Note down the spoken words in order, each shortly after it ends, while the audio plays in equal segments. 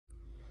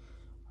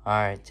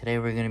Alright, today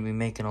we're going to be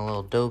making a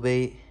little dough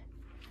bait.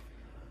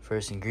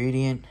 First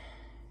ingredient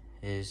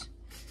is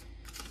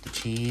the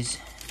cheese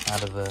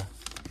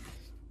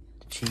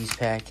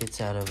packets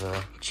out of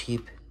a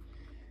cheap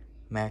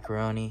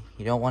macaroni.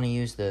 You don't want to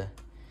use the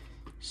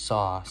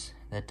sauce,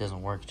 that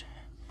doesn't work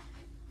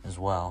as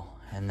well.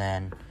 And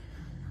then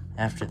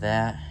after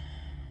that,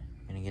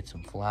 I'm going to get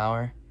some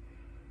flour.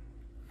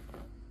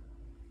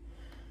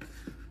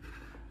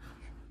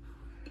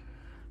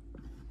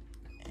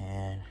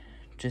 And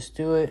just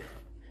do it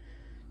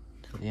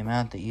to the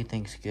amount that you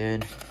think's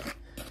good.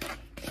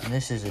 And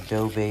this is a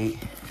dough bait.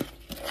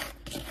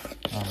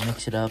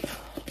 Mix it up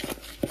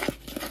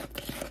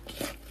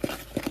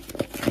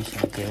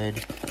nice and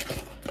good.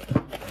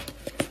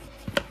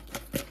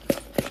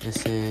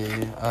 This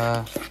is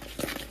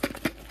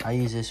I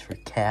use this for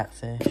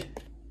catfish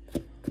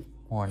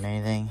more than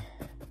anything.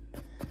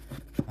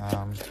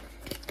 I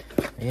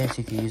guess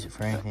you could use it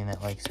for anything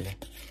that likes a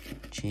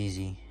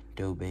cheesy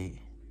dough bait.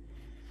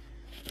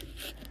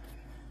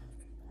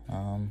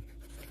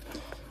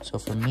 So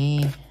for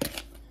me,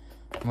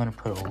 I'm gonna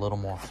put a little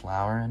more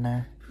flour in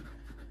there.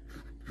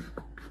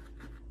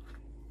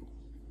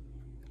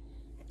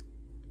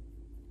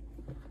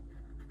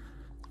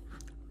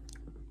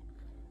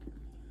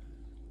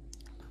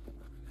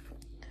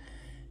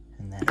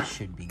 And that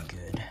should be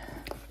good.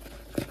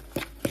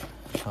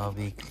 So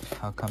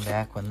I'll come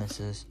back when this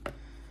is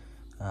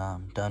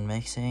done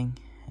mixing,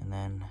 and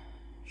then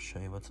show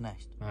you what's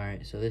next. All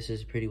right, so this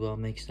is pretty well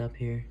mixed up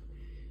here.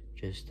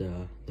 Just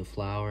the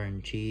flour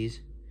and cheese.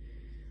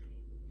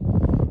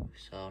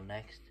 So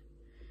next,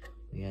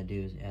 we gotta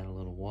do is add a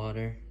little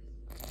water.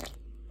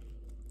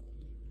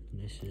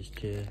 This is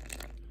to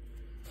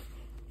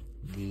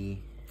the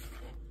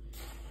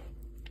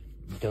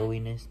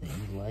doughiness that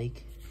you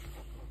like.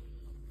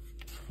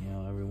 You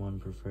know, everyone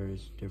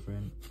prefers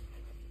different.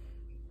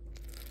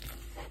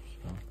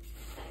 So.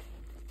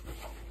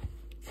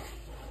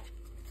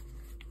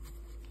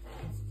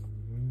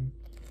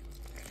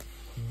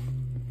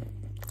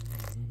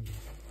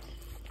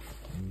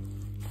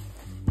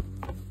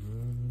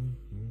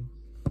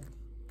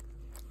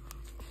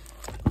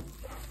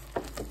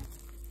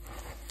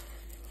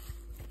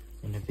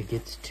 And if it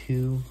gets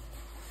too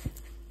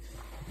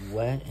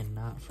wet and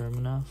not firm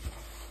enough,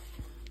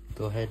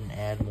 go ahead and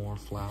add more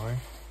flour.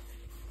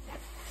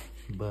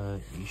 But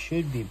you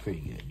should be pretty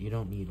good. You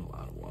don't need a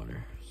lot of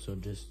water, so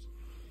just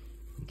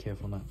be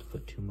careful not to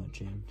put too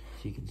much in.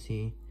 So you can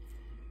see,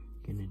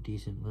 getting a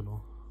decent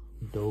little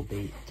dough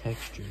bait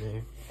texture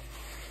there.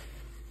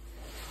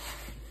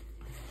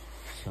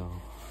 So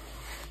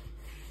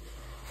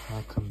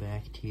I'll come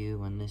back to you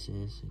when this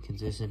is a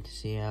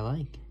consistency I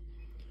like.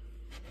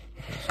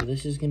 Okay, so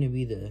this is going to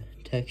be the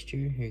texture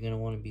you're going to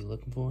want to be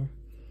looking for,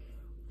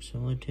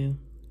 similar to,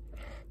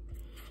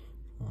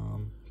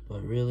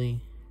 but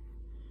really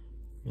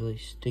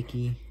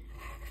sticky,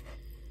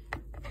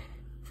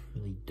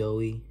 really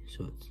doughy,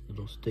 so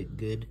it'll stick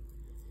good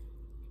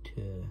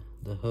to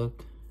the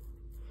hook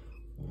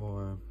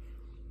or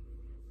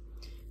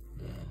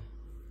the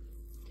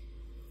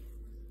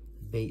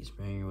bait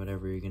spring or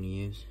whatever you're gonna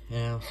use.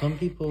 Now, some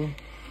people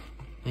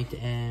like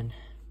to add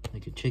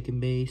like a chicken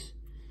base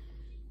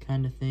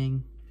kind of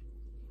thing.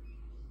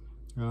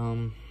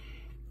 Some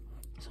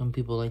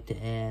people like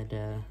to add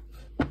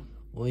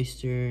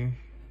oyster,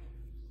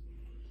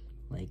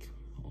 like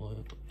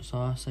oil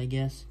sauce, I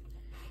guess,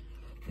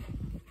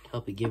 to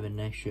help it give it an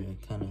extra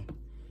kind of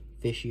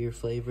fishier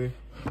flavor.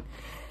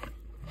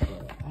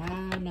 But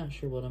I'm not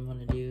sure what I'm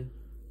gonna do.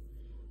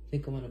 I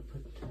think I'm gonna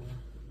put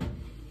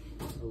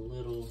a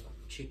little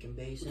chicken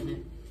base in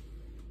it.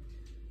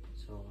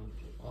 So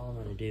all I'm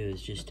gonna do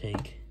is just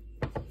take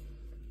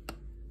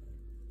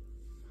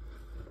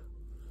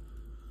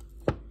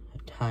a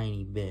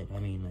tiny bit,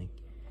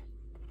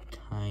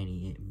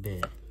 tiny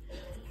bit.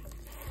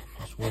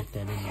 Just work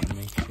that in the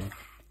mixture.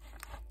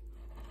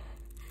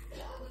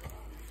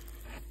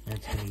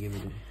 That's gonna give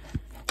it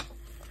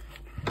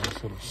a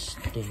nice little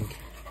stink.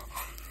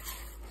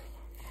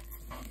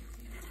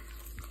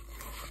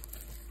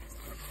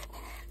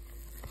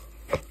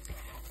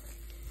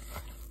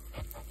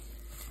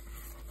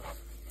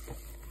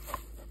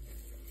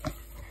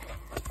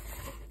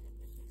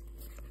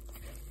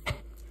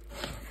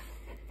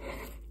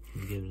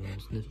 Give it a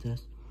little sniff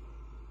test.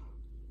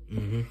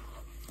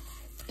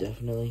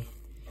 Definitely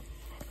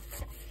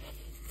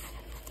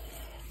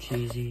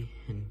cheesy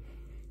and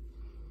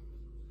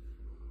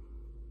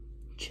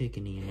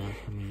chickeny enough.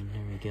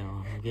 There we go.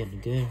 I'm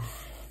getting good.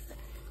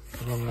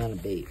 I'm not a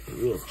bait, but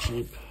real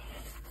cheap.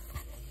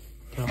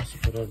 You can also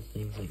put other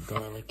things like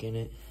garlic in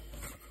it.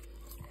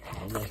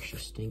 An extra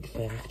stink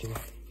factor.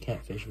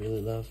 Catfish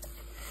really love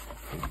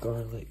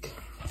garlic.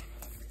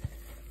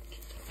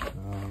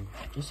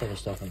 Just other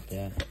stuff like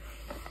that.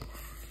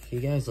 If you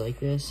guys like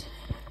this,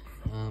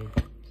 I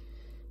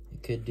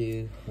could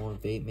do more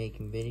bait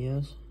making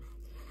videos.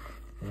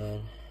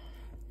 But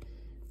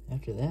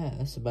after that,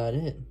 that's about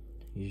it.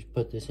 You just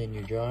put this in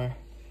your jar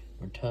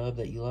or tub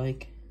that you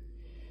like,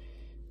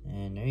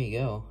 and there you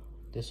go.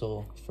 This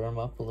will firm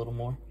up a little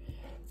more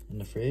in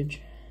the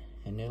fridge,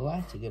 and it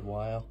lasts a good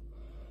while.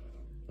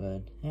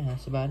 But yeah,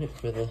 that's about it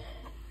for the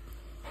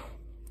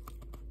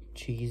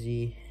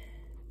cheesy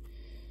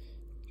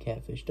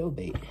catfish dough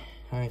bait.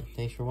 Alright,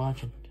 thanks for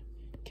watching.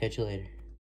 Catch you later.